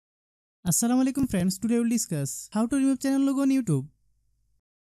Assalamualaikum friends, today we will discuss how to remove channel logo on YouTube.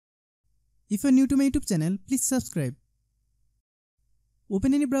 If you are new to my YouTube channel, please subscribe.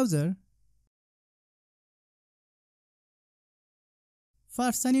 Open any browser.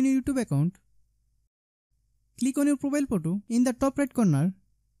 First sign in your YouTube account. Click on your profile photo in the top right corner.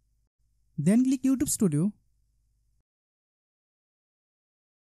 Then click YouTube Studio.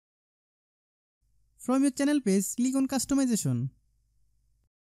 From your channel page, click on Customization.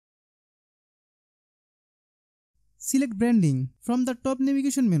 Select Branding from the top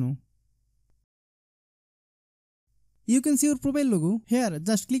navigation menu. You can see your profile logo. Here,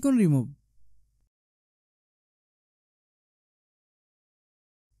 just click on Remove.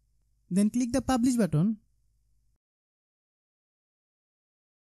 Then click the Publish button.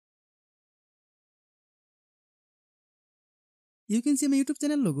 You can see my YouTube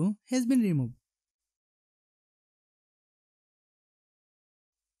channel logo has been removed.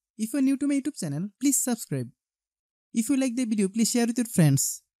 If you are new to my YouTube channel, please subscribe. If you like the video, please share with your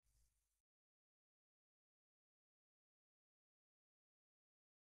friends.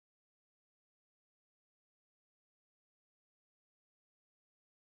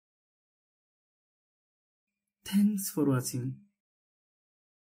 Thanks for watching.